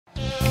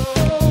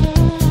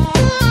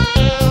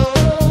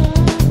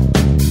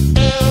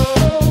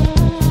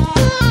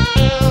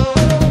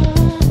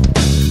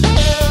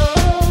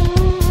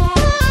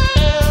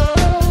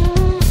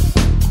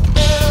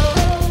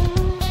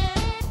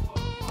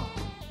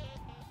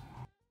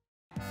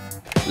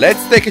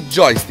Let's take a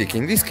joystick,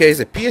 in this case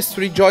a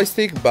PS3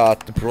 joystick, but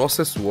the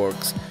process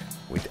works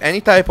with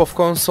any type of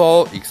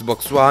console,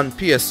 Xbox One,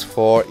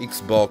 PS4,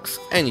 Xbox,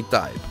 any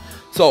type.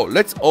 So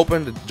let's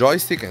open the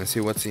joystick and see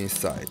what's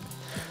inside.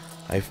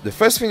 The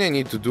first thing I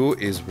need to do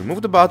is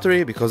remove the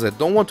battery, because I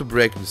don't want to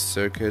break the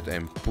circuit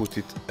and put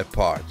it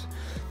apart.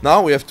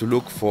 Now we have to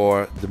look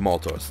for the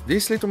motors.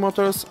 These little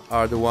motors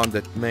are the ones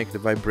that make the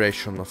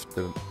vibration of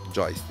the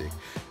joystick,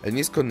 and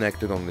is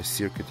connected on the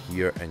circuit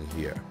here and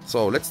here.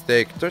 So let's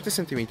take 30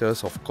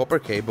 centimeters of copper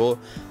cable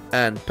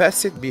and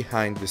pass it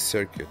behind the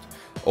circuit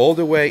all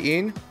the way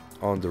in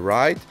on the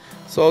right,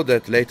 so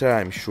that later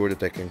I'm sure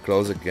that I can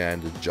close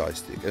again the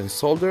joystick and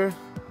solder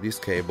these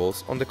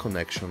cables on the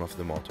connection of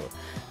the motor.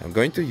 I'm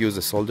going to use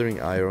a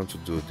soldering iron to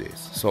do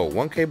this. So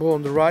one cable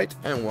on the right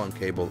and one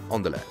cable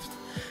on the left.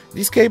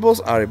 These cables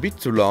are a bit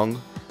too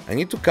long. I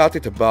need to cut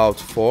it about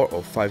 4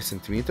 or 5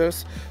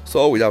 centimeters,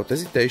 so without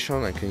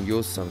hesitation I can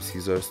use some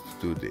scissors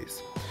to do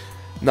this.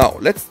 Now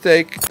let's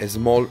take a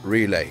small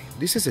relay.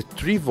 This is a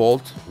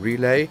 3-volt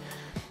relay,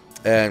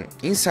 and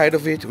inside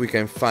of it we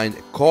can find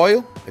a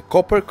coil, a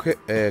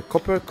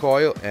copper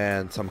coil,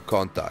 and some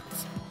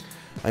contacts.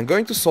 I'm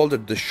going to solder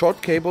the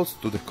short cables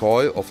to the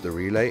coil of the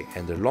relay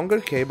and the longer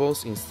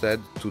cables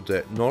instead to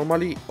the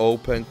normally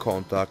open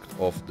contact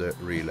of the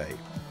relay.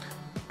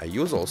 I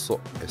use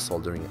also a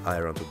soldering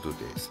iron to do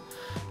this.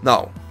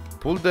 Now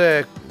pull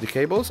the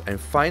cables and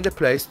find a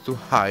place to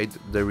hide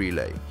the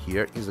relay.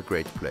 Here is a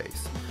great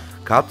place.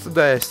 Cut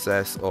the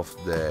excess of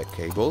the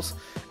cables,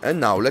 and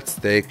now let's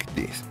take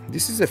this.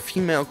 This is a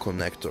female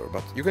connector,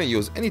 but you can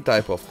use any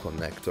type of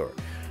connector.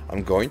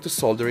 I'm going to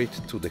solder it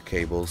to the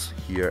cables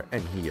here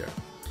and here.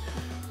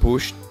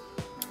 Push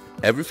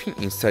everything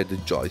inside the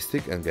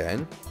joystick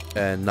again,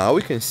 and now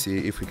we can see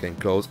if we can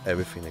close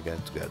everything again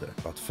together.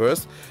 But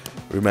first,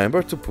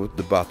 remember to put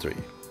the battery.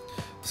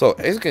 So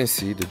as you can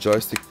see, the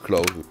joystick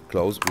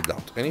closed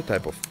without any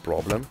type of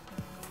problem.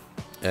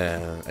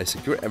 I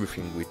secure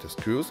everything with the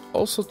screws,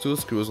 also 2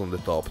 screws on the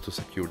top to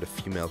secure the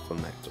female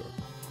connector.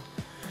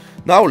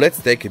 Now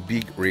let's take a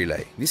big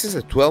relay. This is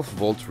a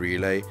 12-volt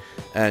relay,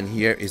 and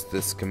here is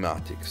the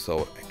schematic.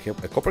 So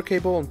a copper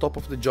cable on top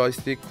of the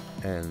joystick,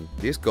 and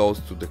this goes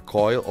to the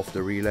coil of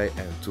the relay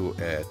and to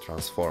a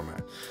transformer.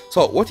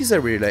 So what is a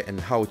relay and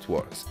how it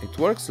works? It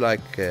works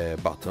like a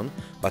button,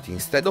 but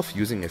instead of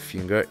using a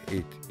finger,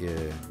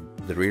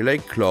 the relay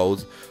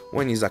closes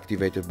when it's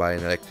activated by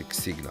an electric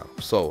signal.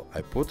 So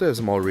I put a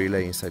small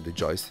relay inside the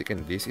joystick,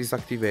 and this is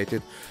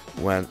activated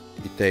when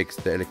it takes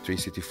the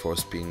electricity for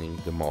spinning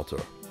the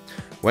motor.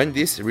 When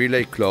this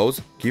relay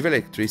closes, give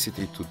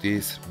electricity to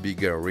this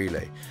bigger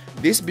relay.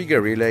 This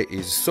bigger relay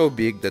is so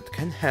big that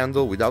can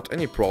handle without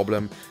any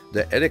problem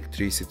the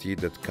electricity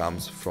that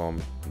comes from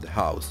the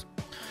house.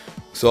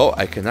 So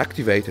I can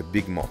activate a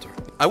big motor.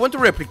 I want to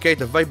replicate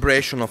the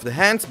vibration of the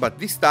hands, but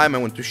this time I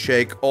want to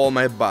shake all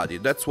my body.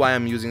 That's why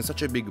I'm using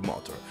such a big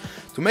motor.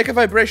 To make a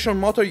vibration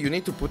motor, you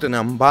need to put an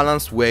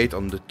unbalanced weight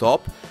on the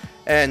top.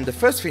 And the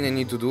first thing I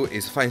need to do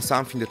is find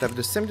something that have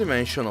the same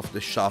dimension of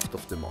the shaft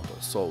of the motor.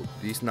 So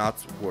these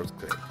nuts work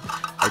great.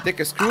 I take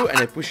a screw and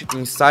I push it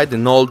inside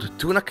an old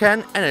tuna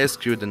can, and I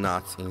screw the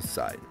nuts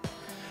inside.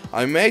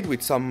 I made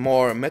with some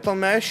more metal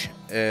mesh.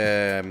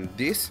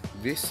 This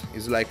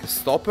is like a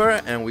stopper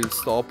and will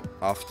stop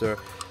after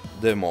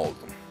the mold.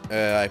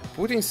 I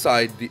put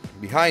inside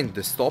behind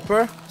the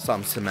stopper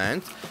some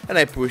cement, and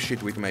I push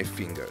it with my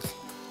fingers.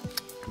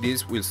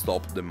 This will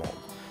stop the mold.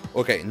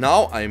 Okay,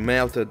 now I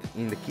melted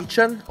in the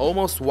kitchen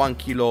almost 1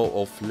 kilo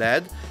of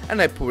lead, and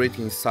I put it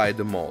inside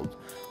the mold.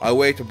 I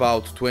wait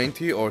about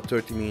 20 or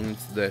 30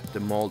 minutes that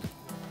the mold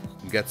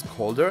gets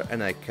colder,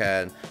 and I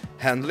can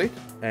handle it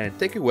and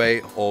take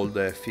away all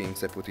the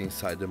things I put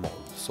inside the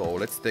mold. So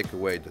let's take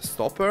away the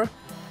stopper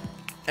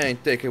and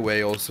take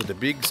away also the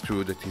big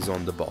screw that is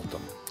on the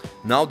bottom.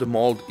 Now the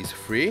mold is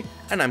free,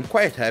 and I'm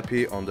quite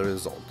happy on the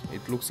result.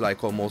 It looks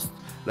like almost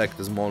like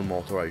the small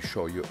motor I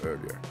showed you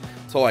earlier.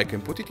 So I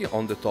can put it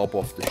on the top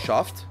of the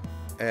shaft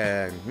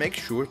and make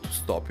sure to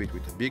stop it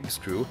with a big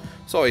screw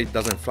so it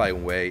doesn't fly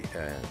away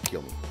and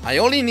kill me. I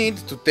only need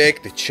to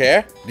take the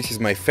chair, this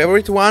is my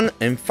favorite one,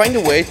 and find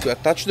a way to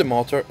attach the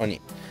motor on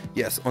it.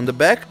 Yes, on the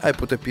back I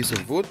put a piece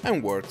of wood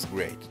and works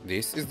great.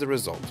 This is the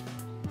result.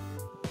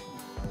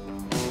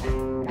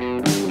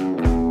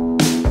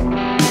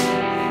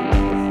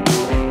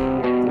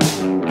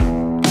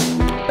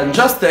 And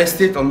just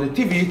test it on the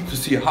TV to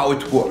see how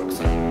it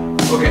works.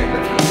 Okay,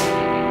 let's go.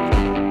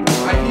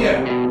 Right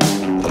here.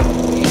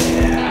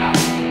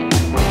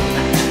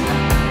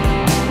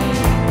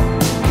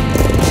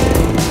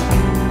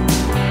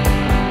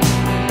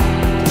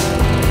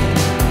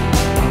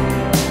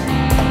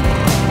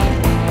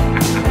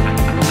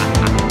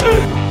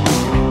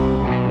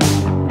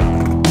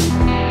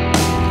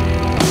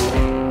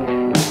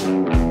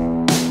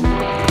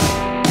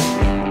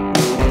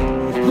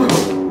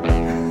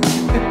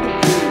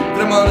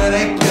 Tremano le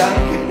orecchie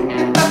anche.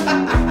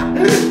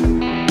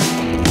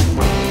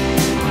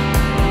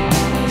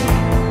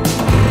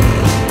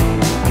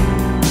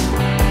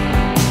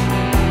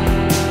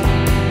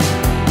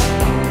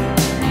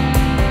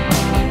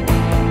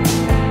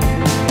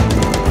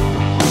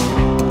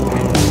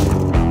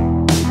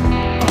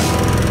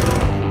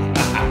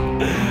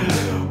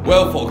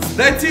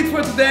 That's it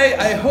for today.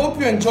 I hope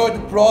you enjoyed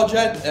the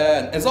project,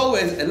 and as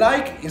always, a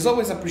like is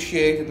always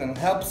appreciated and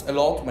helps a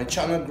lot my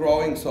channel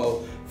growing,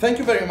 so thank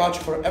you very much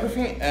for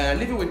everything, and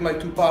leave you with my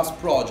two past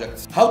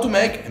projects. How to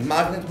make a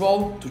magnet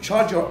ball to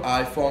charge your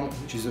iPhone,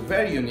 which is a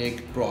very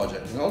unique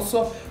project, and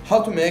also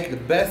how to make the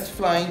best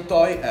flying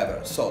toy ever.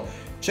 So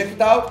check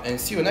it out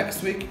and see you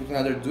next week with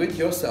another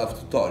do-it-yourself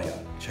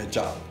tutorial. Ciao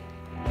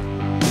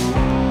ciao!